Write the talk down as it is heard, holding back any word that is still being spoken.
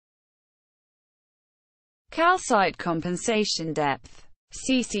Calcite compensation depth,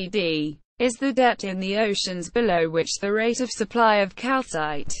 CCD, is the depth in the oceans below which the rate of supply of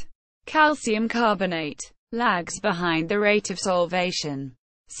calcite, calcium carbonate, lags behind the rate of solvation,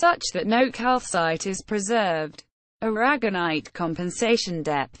 such that no calcite is preserved. Aragonite compensation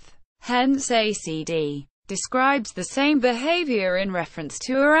depth, hence ACD, describes the same behavior in reference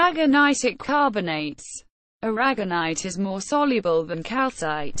to aragonitic carbonates. Aragonite is more soluble than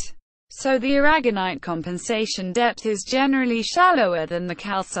calcite, so the aragonite compensation depth is generally shallower than the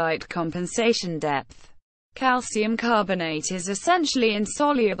calcite compensation depth. Calcium carbonate is essentially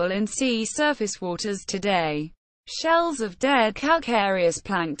insoluble in sea surface waters today. Shells of dead calcareous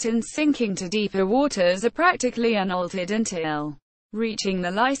plankton sinking to deeper waters are practically unaltered until reaching the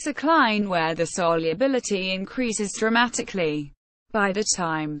lysocline, where the solubility increases dramatically. By the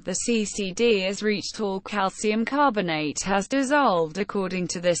time the CCD is reached, all calcium carbonate has dissolved according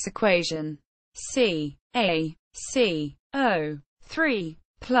to this equation. CaCO3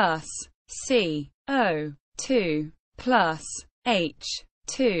 plus CO2 plus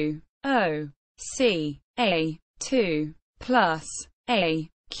H2O Ca2 plus Aq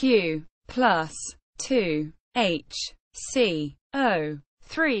plus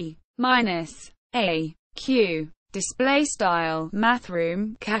 2HCO3 minus Aq. Displaystyle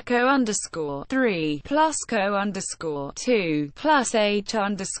mathrm caco_3 plus co_2 plus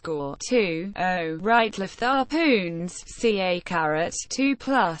h_2 o rightleftharpoons ca2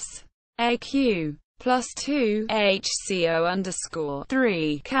 plus aq plus 2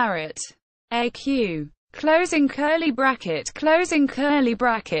 hco_3 aq closing curly bracket.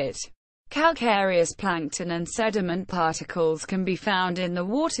 Calcareous plankton and sediment particles can be found in the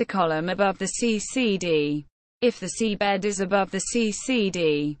water column above the CCD. If the seabed is above the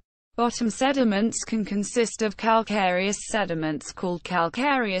CCD, bottom sediments can consist of calcareous sediments called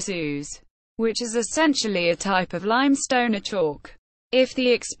calcareous ooze, which is essentially a type of limestone or chalk. If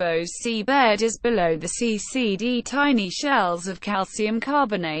the exposed seabed is below the CCD, tiny shells of calcium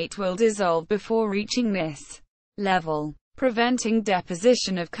carbonate will dissolve before reaching this level, preventing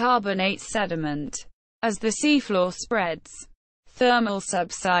deposition of carbonate sediment. As the seafloor spreads, thermal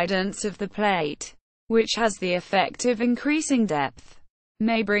subsidence of the plate, which has the effect of increasing depth,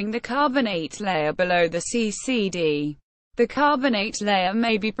 may bring the carbonate layer below the CCD. The carbonate layer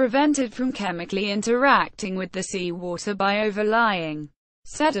may be prevented from chemically interacting with the seawater by overlying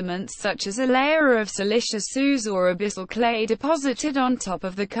sediments such as a layer of siliceous ooze or abyssal clay deposited on top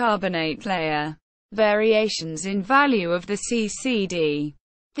of the carbonate layer. Variations in value of the CCD.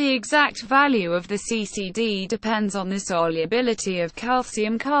 The exact value of the CCD depends on the solubility of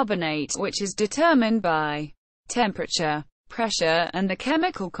calcium carbonate, which is determined by temperature, pressure, and the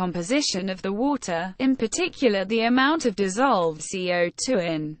chemical composition of the water, in particular the amount of dissolved CO2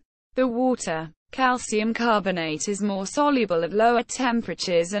 in the water. Calcium carbonate is more soluble at lower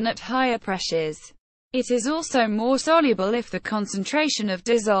temperatures and at higher pressures. It is also more soluble if the concentration of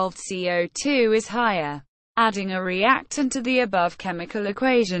dissolved CO2 is higher. Adding a reactant to the above chemical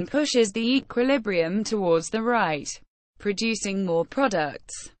equation pushes the equilibrium towards the right, producing more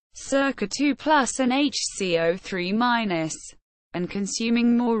products, circa 2 plus and HCO3 minus, and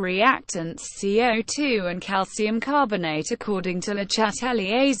consuming more reactants, CO2 and calcium carbonate, according to Le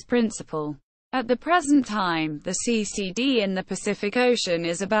Chatelier's principle. At the present time, the CCD in the Pacific Ocean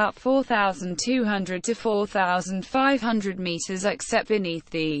is about 4,200 to 4,500 meters, except beneath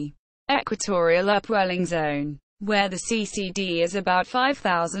the equatorial upwelling zone, where the CCD is about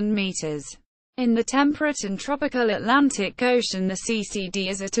 5,000 meters. In the temperate and tropical Atlantic Ocean, the CCD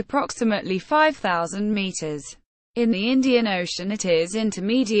is at approximately 5,000 meters. In the Indian Ocean, it is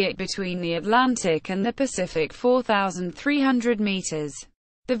intermediate between the Atlantic and the Pacific, 4,300 meters.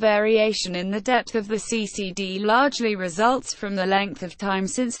 The variation in the depth of the CCD largely results from the length of time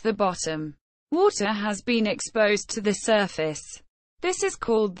since the bottom water has been exposed to the surface. This is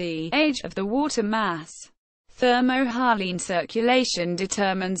called the age of the water mass. Thermohaline circulation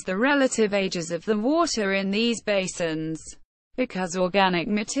determines the relative ages of the water in these basins. Because organic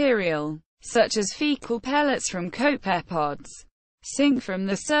material, such as fecal pellets from copepods, sink from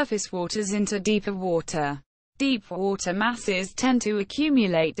the surface waters into deeper water, deep water masses tend to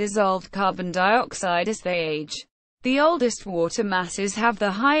accumulate dissolved carbon dioxide as they age. The oldest water masses have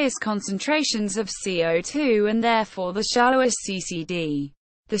the highest concentrations of CO2 and therefore the shallowest CCD.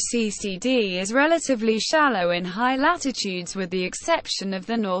 The CCD is relatively shallow in high latitudes with the exception of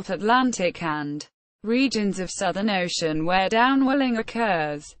the North Atlantic and regions of Southern Ocean where downwelling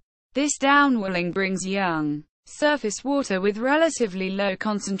occurs. This downwelling brings young, surface water with relatively low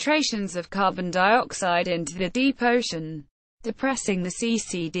concentrations of carbon dioxide into the deep ocean, depressing the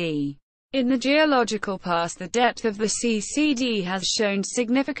CCD. In the geological past, the depth of the CCD has shown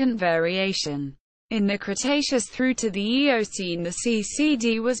significant variation. In the Cretaceous through to the Eocene, the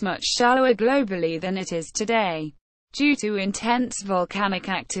CCD was much shallower globally than it is today. Due to intense volcanic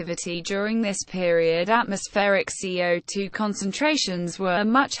activity during this period, atmospheric CO2 concentrations were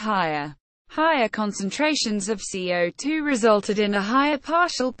much higher. Higher concentrations of CO2 resulted in a higher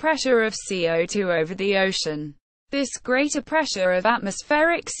partial pressure of CO2 over the ocean. This greater pressure of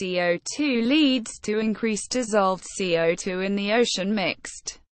atmospheric CO2 leads to increased dissolved CO2 in the ocean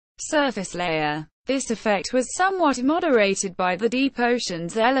mixed surface layer. This effect was somewhat moderated by the deep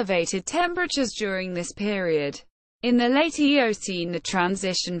ocean's elevated temperatures during this period. In the late Eocene, the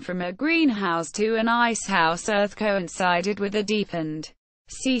transition from a greenhouse to an icehouse Earth coincided with a deepened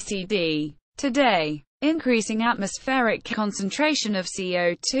CCD. Today, increasing atmospheric concentration of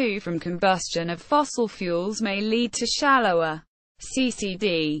CO2 from combustion of fossil fuels may lead to shallower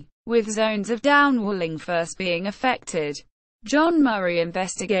CCD, with zones of downwelling first being affected. John Murray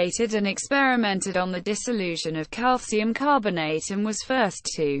investigated and experimented on the dissolution of calcium carbonate and was first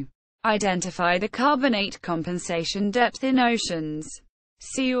to identify the carbonate compensation depth in oceans.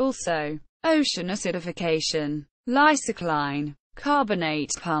 See also: ocean acidification, lysocline,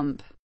 carbonate pump.